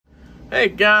Hey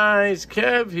guys,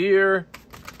 Kev here,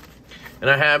 and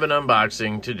I have an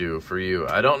unboxing to do for you.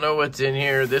 I don't know what's in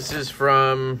here. This is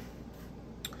from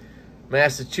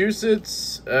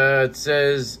Massachusetts. It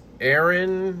says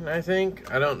Aaron, I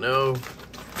think. I don't know.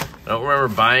 I don't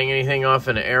remember buying anything off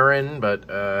an Aaron, but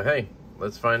hey,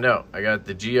 let's find out. I got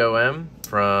the GOM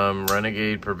from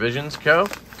Renegade Provisions Co.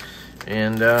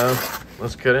 And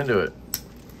let's cut into it.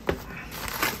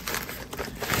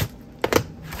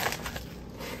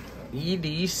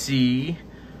 EDC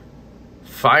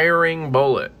firing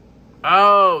bullet.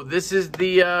 Oh, this is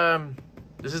the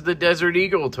Desert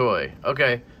Eagle toy.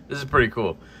 Okay, this is pretty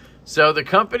cool. So the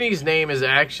company's name is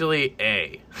actually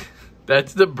A.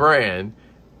 That's the brand,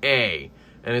 A.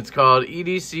 And it's called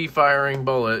EDC Firing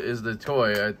Bullet is the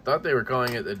toy. I thought they were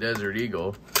calling it the Desert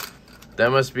Eagle.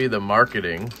 That must be the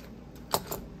marketing.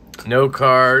 No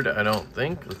card, I don't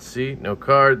think. Let's see. No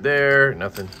card there.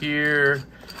 Nothing here.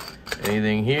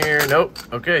 Anything here? Nope.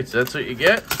 Okay, so that's what you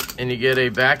get. And you get a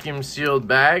vacuum sealed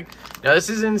bag. Now this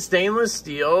is in stainless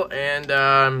steel,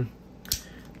 and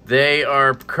they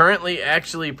are currently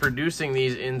actually producing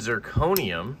these in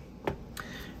zirconium.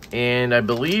 And I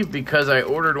believe because I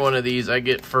ordered one of these, I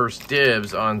get first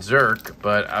dibs on Zirc,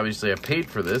 but obviously I paid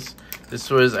for this.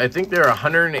 This was, I think they're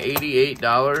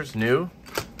 $188 new,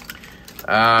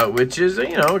 which is,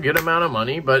 you know, a good amount of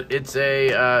money, but it's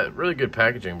a really good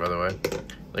packaging, by the way.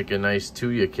 Like a nice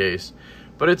Tuya case.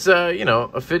 But it's you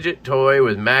know, a fidget toy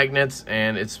with magnets,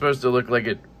 and it's supposed to look like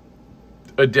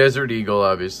a Desert Eagle,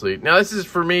 obviously. Now this is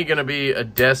for me gonna be a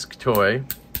desk toy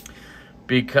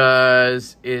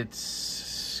because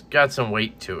it's got some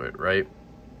weight to it, right?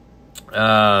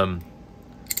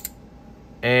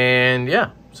 And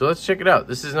yeah, so let's check it out.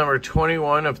 This is number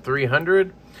 21 of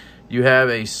 300. You have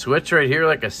a switch right here,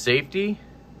 like a safety.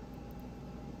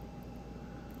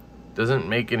 Doesn't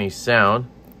make any sound.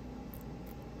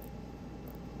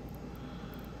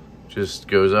 Just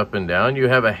goes up and down. You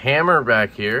have a hammer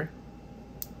back here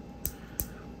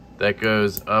that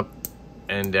goes up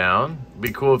and down.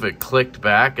 Be cool if it clicked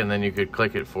back and then you could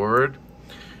click it forward.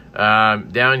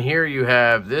 Down here you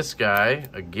have this guy.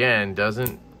 Again,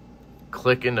 doesn't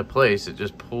click into place. It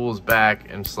just pulls back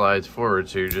and slides forward.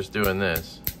 So you're just doing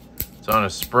this. It's on a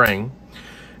spring.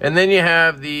 And then you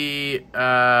have the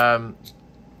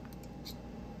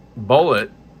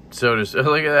bullet. So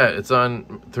look at that. It's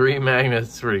on 3 magnets.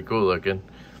 It's pretty cool looking.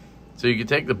 So you can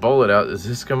take the bullet out. Does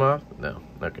this come off? No.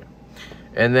 Okay.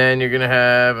 And then you're going to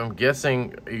have, I'm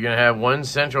guessing, you're going to have one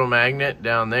central magnet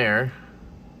down there.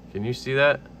 Can you see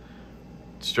that?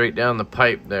 Straight down the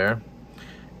pipe there.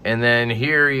 And then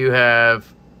here you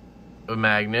have a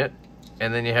magnet.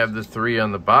 And then you have the 3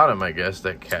 on the bottom, I guess,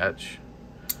 that catch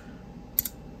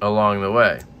along the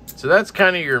way. So that's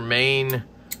kind of your main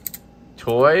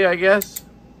toy, I guess.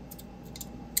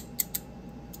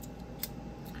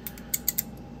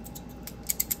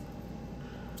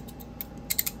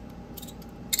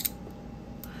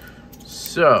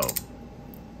 So,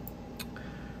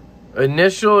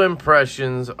 initial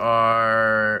impressions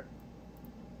are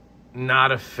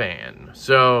not a fan.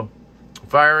 So,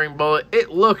 firing bullet, it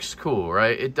looks cool,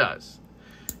 right? It does.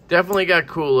 Definitely got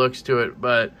cool looks to it,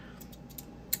 but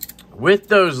with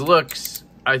those looks,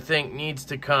 I think needs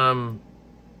to come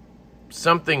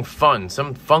something fun,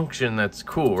 some function that's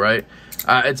cool, right?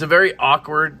 It's a very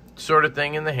awkward sort of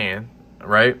thing in the hand,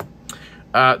 right?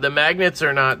 The magnets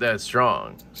are not that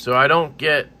strong, so I'm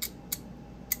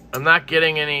not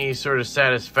getting any sort of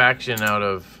satisfaction out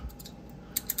of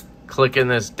clicking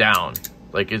this down.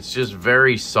 Like, it's just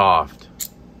very soft,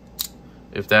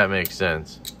 if that makes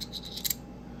sense.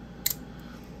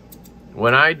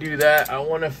 When I do that, I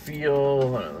want to feel,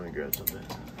 hold on, let me grab something.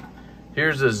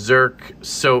 Here's a Zirc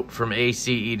soap from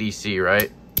LeftyEDC,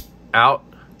 right? Out.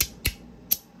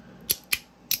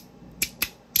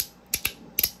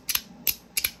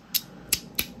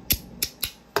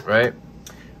 Right?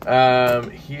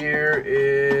 Here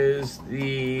is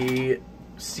the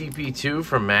CP2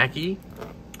 from Mackie.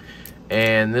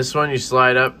 And this one you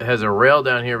slide up, it has a rail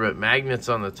down here, but magnets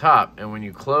on the top. And when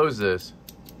you close this,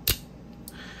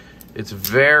 it's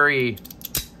very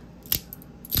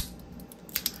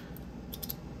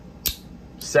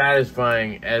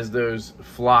satisfying as those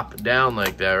flop down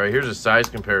like that, right? Here's a size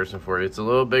comparison for you. It's a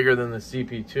little bigger than the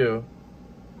CP2.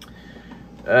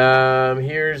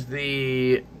 Here's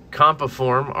the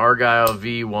Compaform Argyle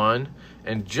V1,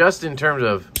 and just in terms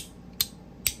of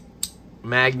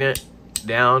magnet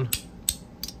down,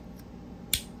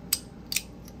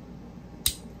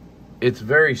 it's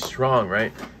very strong,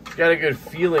 right? It's got a good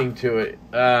feeling to it.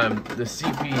 The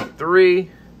CP3,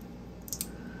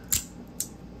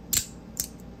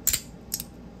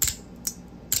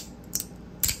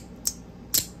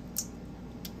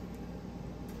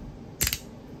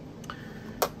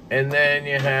 And then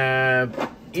you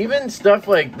have even stuff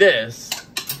like this.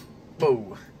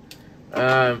 Whoa.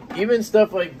 Even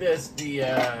stuff like this,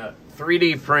 the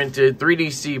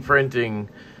 3DC printing,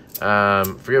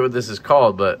 forget what this is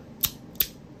called, but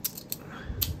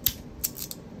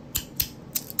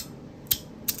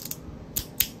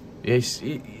you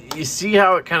see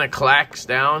how it kind of clacks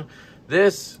down?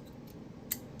 This,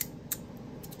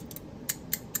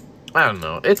 I don't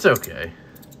know, it's okay.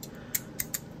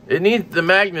 The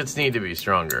magnets need to be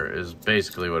stronger, is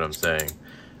basically what I'm saying.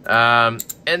 And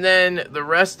then the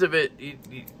rest of it,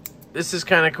 this is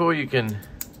kind of cool. You can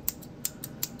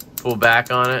pull back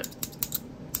on it,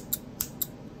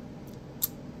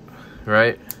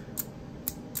 right?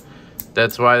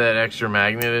 That's why that extra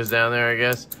magnet is down there, I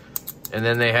guess. And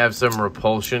then they have some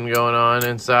repulsion going on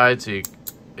inside, so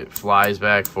it flies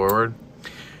back forward.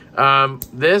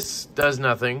 This does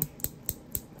nothing.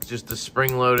 It's just a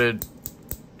spring-loaded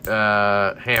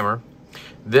hammer.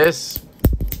 This,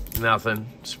 nothing.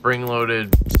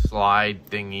 Spring-loaded slide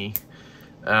thingy.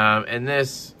 And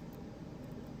this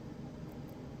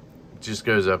just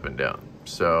goes up and down.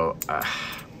 So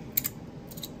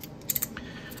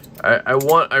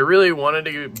I really wanted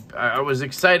to, I was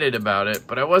excited about it,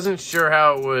 but I wasn't sure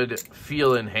how it would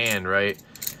feel in hand, right?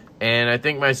 And I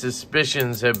think my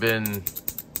suspicions have been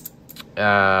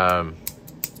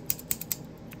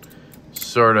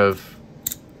sort of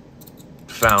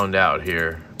found out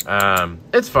here.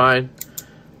 It's fine,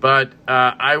 but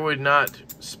I would not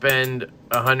spend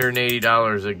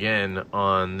 $180 again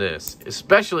on this,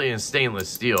 especially in stainless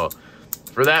steel.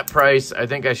 For that price, I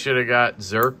think I should have got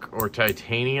Zirc or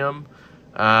titanium.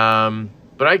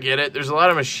 But I get it. There's a lot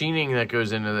of machining that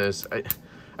goes into this.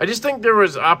 I just think there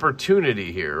was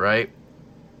opportunity here, right?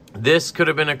 This could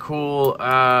have been a cool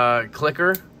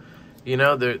clicker. You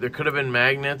know, there could have been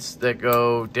magnets that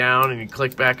go down and you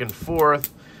click back and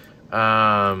forth.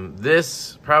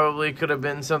 This probably could have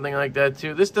been something like that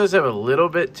too. This does have a little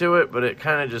bit to it, but it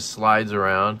kind of just slides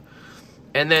around.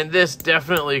 And then this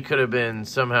definitely could have been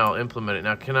somehow implemented.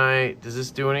 Now, does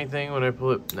this do anything when I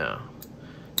pull it? No.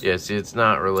 Yeah, see, it's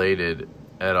not related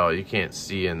at all. You can't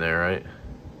see in there, right?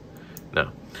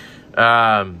 No.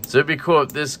 So it'd be cool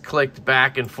if this clicked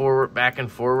back and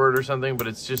forward or something, but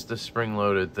it's just a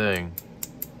spring-loaded thing.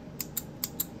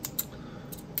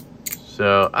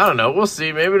 So, I don't know. We'll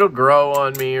see. Maybe it'll grow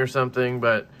on me or something,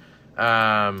 but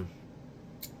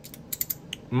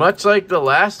much like the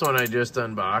last one I just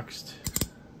unboxed,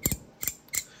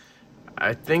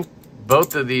 I think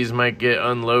both of these might get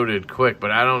unloaded quick,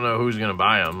 but I don't know who's going to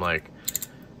buy them. Like,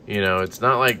 you know, it's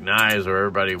not like knives where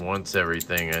everybody wants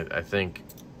everything. I think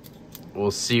we'll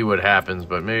see what happens,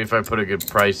 but maybe if I put a good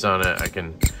price on it, I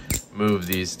can move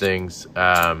these things.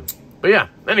 But yeah,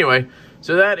 anyway,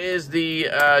 so that is the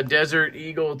Desert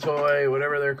Eagle toy,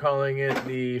 whatever they're calling it,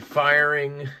 the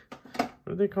firing, what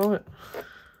do they call it?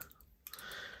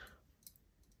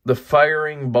 The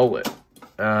firing bullet.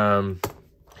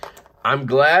 I'm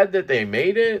glad that they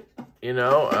made it, you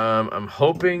know. I'm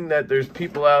hoping that there's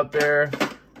people out there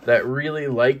that really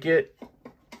like it.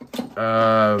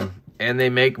 And they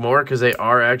make more, because they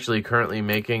are actually currently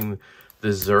making the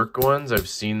Zirc ones. I've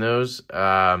seen those.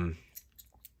 But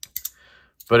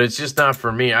it's just not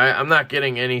for me. I'm not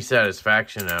getting any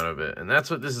satisfaction out of it. And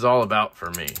that's what this is all about for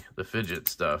me, the fidget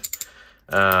stuff.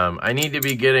 I need to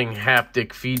be getting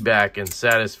haptic feedback and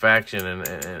satisfaction, and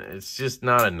it's just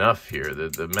not enough here.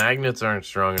 The magnets aren't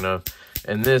strong enough,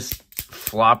 and this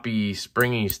floppy,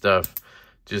 springy stuff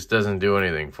just doesn't do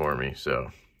anything for me. So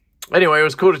anyway, it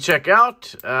was cool to check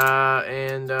out,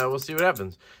 and we'll see what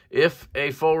happens. If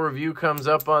a full review comes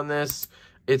up on this,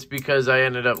 it's because I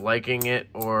ended up liking it,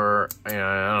 or you know,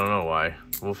 I don't know why.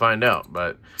 We'll find out,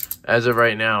 but as of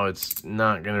right now, it's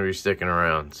not going to be sticking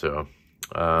around. So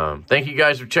thank you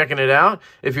guys for checking it out.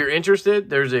 If you're interested,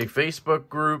 there's a Facebook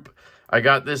group. I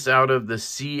got this out of the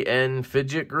CN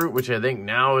Fidget group, which I think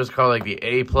now is called like the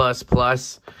A++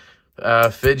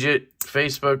 Fidget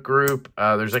Facebook group.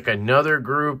 There's like another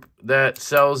group that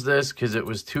sells this, because it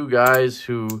was two guys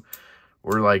who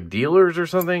were like dealers or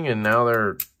something, and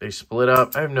now they split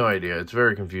up. I have no idea. It's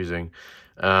very confusing.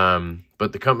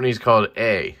 But the company's called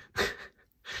A.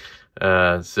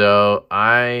 So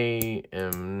I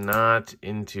am not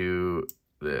into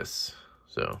this.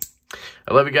 So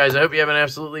I love you guys. I hope you have an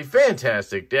absolutely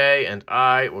fantastic day, and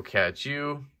I will catch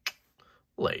you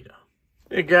later.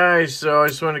 Hey guys, so I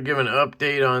just want to give an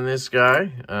update on this guy,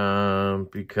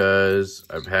 because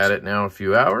I've had it now a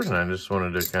few hours, and I just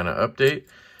wanted to kind of update,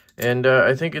 and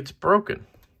I think it's broken.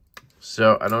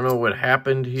 So I don't know what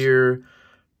happened here,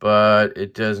 but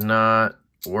it does not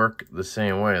work the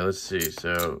same way. Let's see.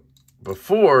 So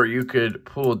before you could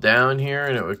pull down here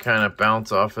and it would kind of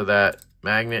bounce off of that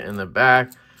magnet in the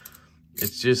back.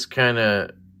 It's just kind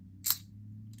of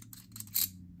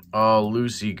all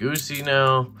loosey-goosey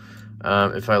now.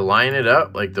 If I line it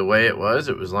up like the way it was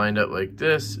lined up like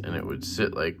this, and it would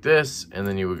sit like this, and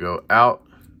then you would go out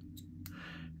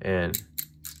and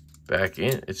back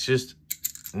in. It's just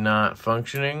not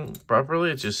functioning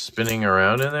properly. It's just spinning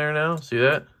around in there now. See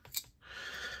that?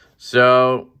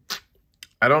 So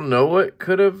I don't know what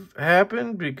could have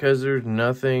happened because there's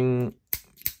nothing.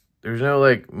 There's no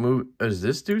like move. Does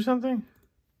this do something?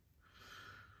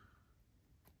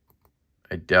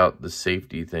 I doubt the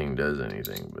safety thing does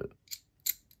anything, but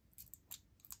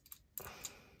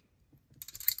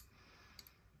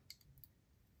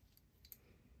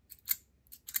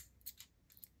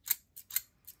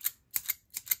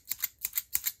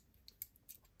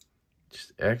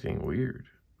just acting weird.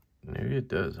 Maybe it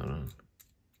does. I don't know.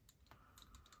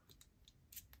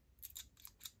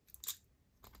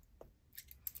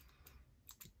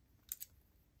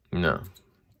 No.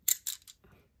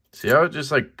 See how it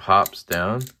just like pops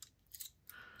down?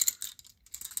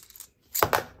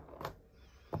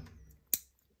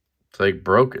 It's like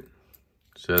broken.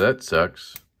 So that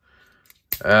sucks.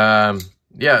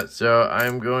 Yeah, so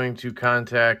I'm going to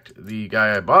contact the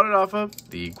guy I bought it off of,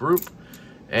 the group,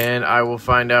 and I will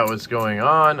find out what's going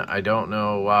on. I don't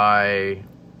know why,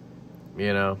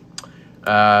 you know.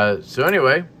 So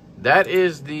anyway, that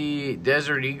is the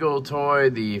Desert Eagle toy,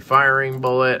 the firing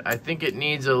bullet. I think it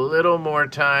needs a little more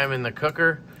time in the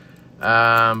cooker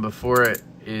before it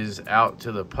is out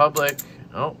to the public.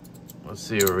 Oh, let's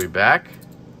see, are we back?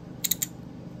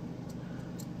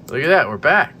 Look at that, we're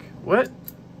back. What?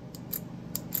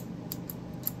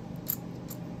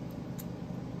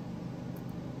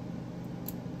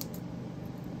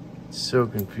 So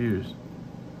confused.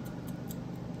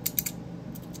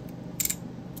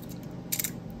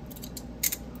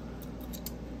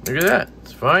 Look at that,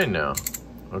 it's fine now.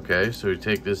 Okay, so we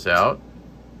take this out,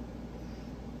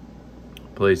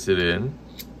 place it in.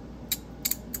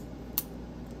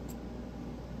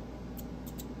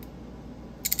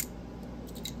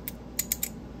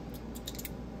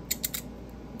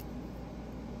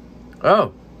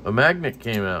 Oh, a magnet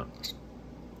came out.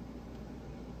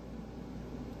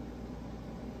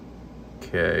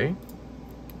 Okay.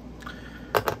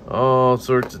 All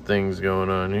sorts of things going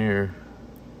on here.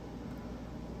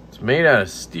 Made out of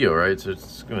steel, right? So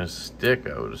it's gonna stick,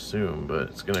 I would assume, but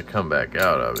it's gonna come back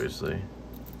out, obviously.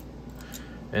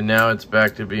 And now it's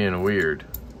back to being weird.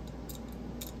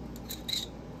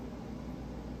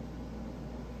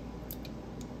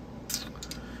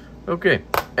 Okay.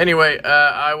 Anyway,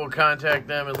 I will contact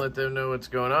them and let them know what's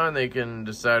going on. They can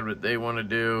decide what they want to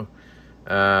do.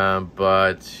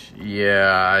 But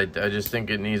yeah, I just think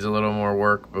it needs a little more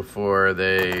work before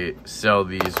they sell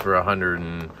these for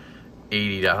 $180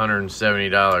 to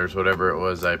 $170, whatever it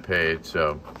was I paid.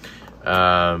 So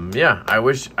yeah,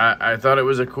 I thought it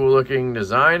was a cool looking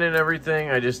design and everything.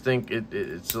 I just think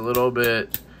it's a little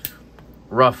bit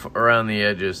rough around the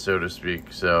edges, so to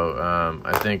speak. So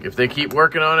I think if they keep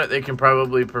working on it, they can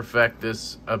probably perfect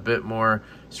this a bit more,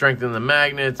 strengthen the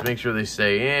magnets, make sure they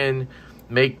stay in,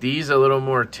 make these a little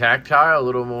more tactile, a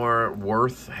little more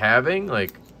worth having.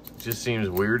 Like, it just seems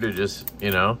weird to just,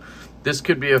 you know, this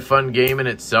could be a fun game in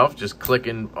itself, just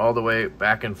clicking all the way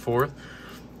back and forth.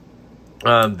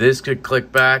 This could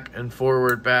click back and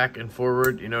forward,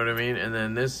 you know what I mean? And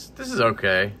then this is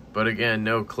okay, but again,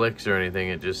 no clicks or anything,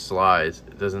 it just slides.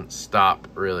 It doesn't stop,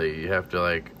 really. You have to,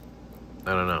 like,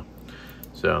 I don't know.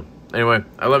 So, anyway,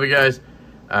 I love you guys.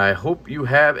 I hope you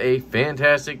have a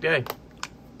fantastic day.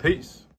 Peace.